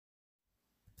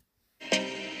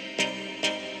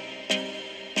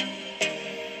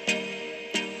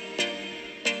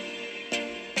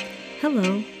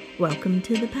Hello, welcome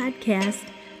to the podcast.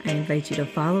 I invite you to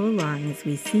follow along as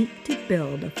we seek to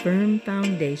build a firm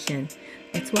foundation.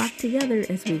 Let's walk together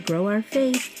as we grow our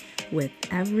faith with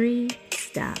every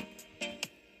step.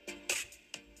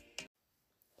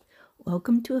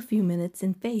 Welcome to A Few Minutes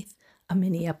in Faith, a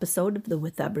mini episode of the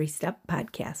With Every Step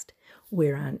podcast.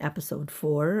 We're on episode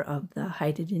 4 of the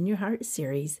Hide It in Your Heart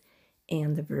series,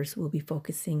 and the verse we'll be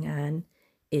focusing on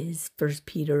is 1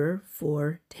 Peter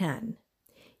 4:10.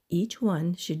 Each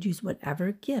one should use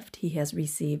whatever gift he has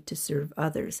received to serve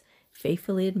others,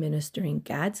 faithfully administering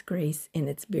God's grace in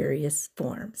its various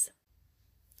forms.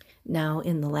 Now,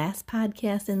 in the last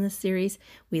podcast in this series,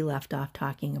 we left off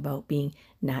talking about being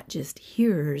not just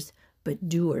hearers, but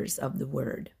doers of the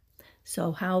word.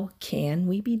 So how can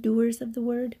we be doers of the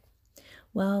word?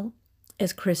 Well,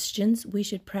 as Christians, we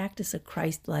should practice a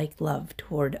Christ-like love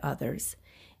toward others.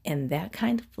 And that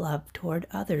kind of love toward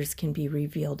others can be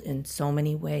revealed in so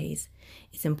many ways.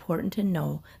 It's important to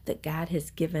know that God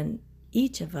has given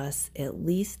each of us at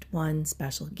least one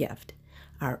special gift,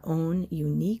 our own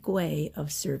unique way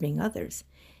of serving others.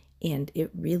 And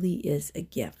it really is a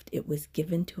gift. It was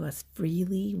given to us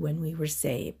freely when we were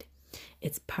saved.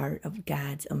 It's part of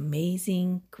God's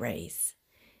amazing grace.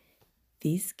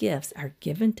 These gifts are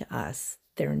given to us.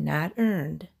 They're not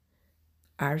earned.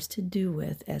 Ours to do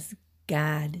with as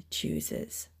God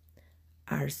chooses,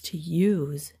 ours to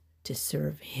use to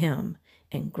serve Him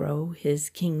and grow His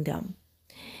kingdom.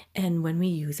 And when we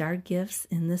use our gifts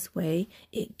in this way,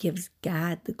 it gives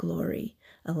God the glory,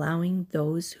 allowing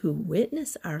those who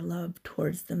witness our love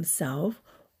towards themselves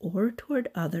or toward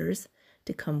others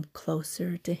to come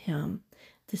closer to Him.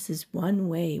 This is one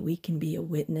way we can be a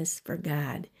witness for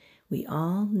God. We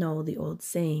all know the old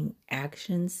saying,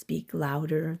 actions speak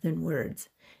louder than words.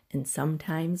 And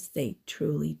sometimes they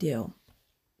truly do.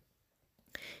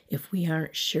 If we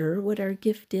aren't sure what our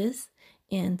gift is,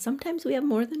 and sometimes we have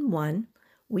more than one,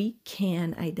 we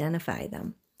can identify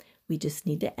them. We just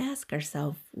need to ask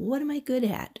ourselves, what am I good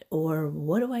at? Or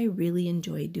what do I really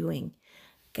enjoy doing?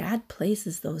 God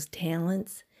places those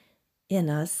talents in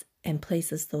us and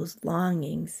places those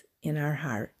longings in our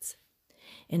hearts.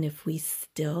 And if we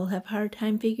still have a hard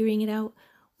time figuring it out,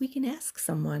 we can ask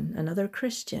someone, another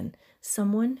Christian,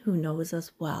 someone who knows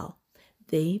us well.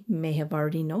 They may have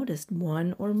already noticed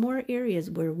one or more areas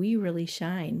where we really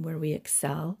shine, where we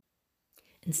excel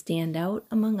and stand out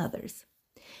among others.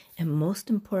 And most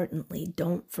importantly,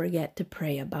 don't forget to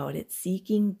pray about it.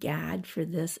 Seeking God for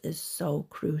this is so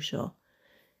crucial.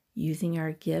 Using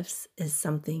our gifts is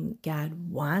something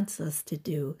God wants us to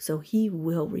do, so He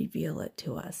will reveal it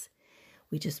to us.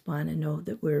 We just want to know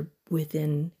that we're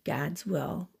within God's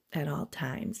will at all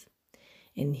times.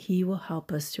 And He will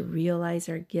help us to realize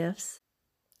our gifts,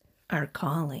 our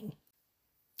calling.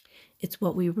 It's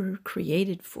what we were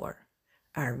created for,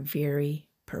 our very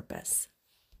purpose.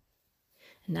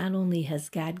 And not only has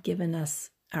God given us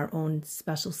our own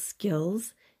special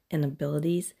skills and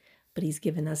abilities, but He's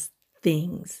given us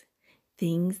things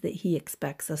that He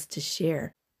expects us to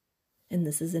share. And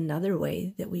this is another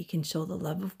way that we can show the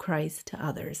love of Christ to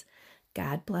others.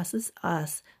 God blesses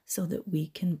us so that we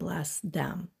can bless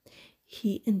them.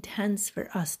 He intends for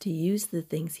us to use the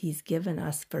things He's given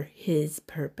us for His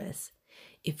purpose.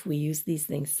 If we use these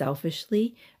things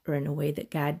selfishly or in a way that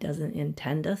God doesn't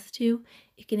intend us to,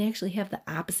 it can actually have the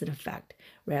opposite effect.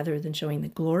 Rather than showing the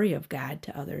glory of God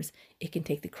to others, it can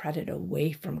take the credit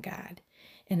away from God.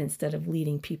 And instead of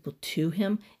leading people to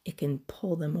Him, it can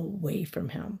pull them away from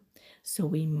Him. So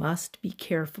we must be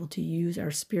careful to use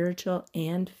our spiritual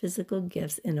and physical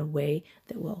gifts in a way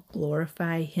that will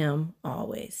glorify Him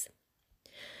always.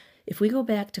 If we go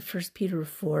back to 1 Peter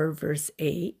 4, verse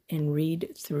 8, and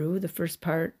read through the first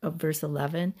part of verse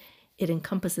 11, it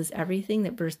encompasses everything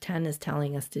that verse 10 is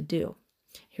telling us to do.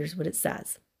 Here's what it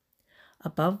says.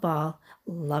 Above all,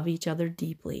 love each other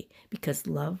deeply, because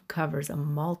love covers a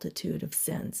multitude of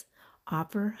sins.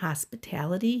 Offer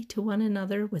hospitality to one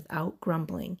another without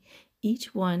grumbling.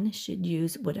 Each one should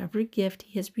use whatever gift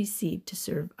he has received to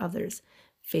serve others,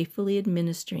 faithfully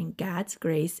administering God's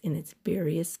grace in its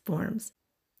various forms.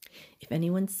 If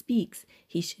anyone speaks,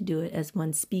 he should do it as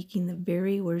one speaking the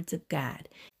very words of God.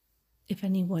 If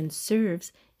anyone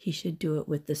serves, he should do it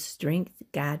with the strength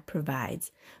God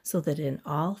provides, so that in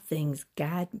all things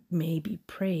God may be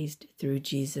praised through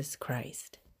Jesus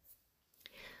Christ.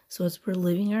 So as we're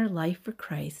living our life for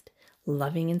Christ,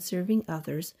 loving and serving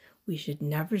others, we should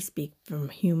never speak from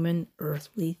human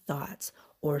earthly thoughts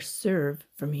or serve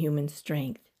from human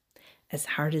strength. As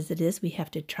hard as it is, we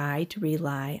have to try to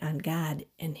rely on God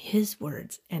and His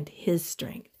words and His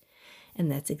strength. And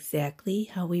that's exactly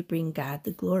how we bring God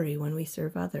the glory when we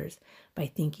serve others, by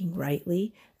thinking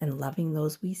rightly and loving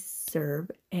those we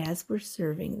serve as we're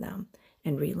serving them,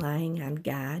 and relying on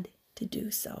God to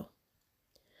do so.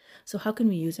 So how can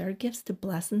we use our gifts to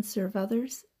bless and serve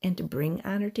others and to bring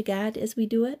honor to God as we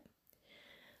do it?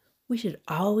 We should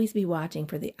always be watching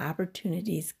for the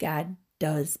opportunities God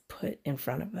does put in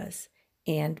front of us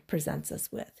and presents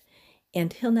us with.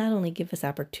 And He'll not only give us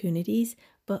opportunities,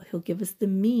 but He'll give us the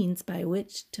means by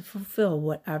which to fulfill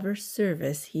whatever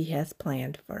service He has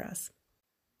planned for us.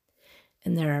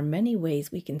 And there are many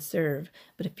ways we can serve,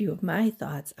 but a few of my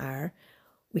thoughts are: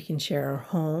 we can share our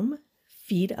home,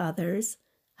 feed others,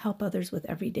 help others with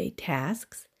everyday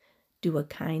tasks, do a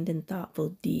kind and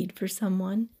thoughtful deed for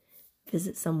someone,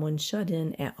 visit someone shut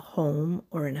in at home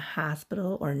or in a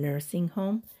hospital or nursing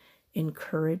home,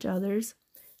 encourage others,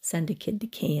 send a kid to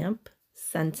camp,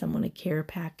 send someone a care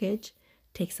package,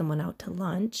 take someone out to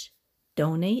lunch,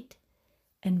 donate,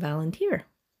 and volunteer.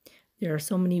 There are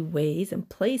so many ways and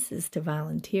places to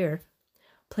volunteer,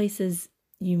 places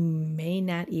you may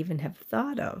not even have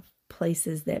thought of,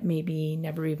 places that maybe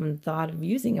never even thought of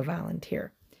using a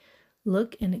volunteer.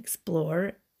 Look and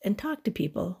explore and talk to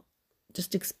people.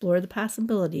 Just explore the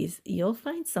possibilities. You'll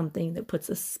find something that puts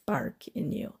a spark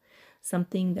in you,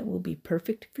 something that will be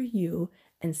perfect for you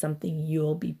and something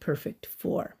you'll be perfect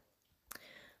for.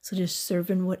 So just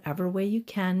serve in whatever way you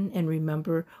can, and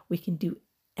remember, we can do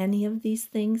any of these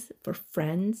things for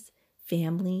friends,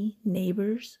 family,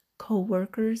 neighbors,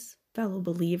 co-workers, fellow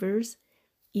believers,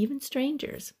 even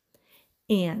strangers.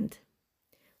 And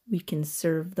we can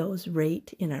serve those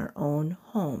right in our own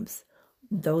homes.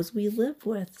 Those we live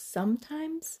with,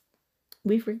 sometimes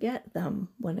we forget them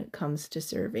when it comes to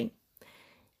serving.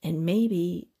 And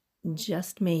maybe,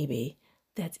 just maybe,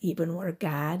 that's even where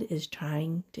God is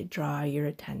trying to draw your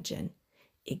attention,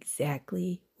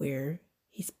 exactly where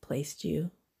He's placed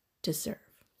you to serve.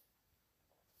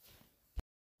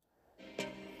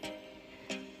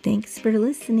 Thanks for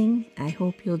listening. I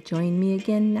hope you'll join me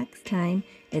again next time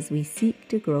as we seek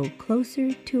to grow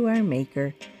closer to our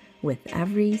Maker with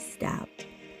every step.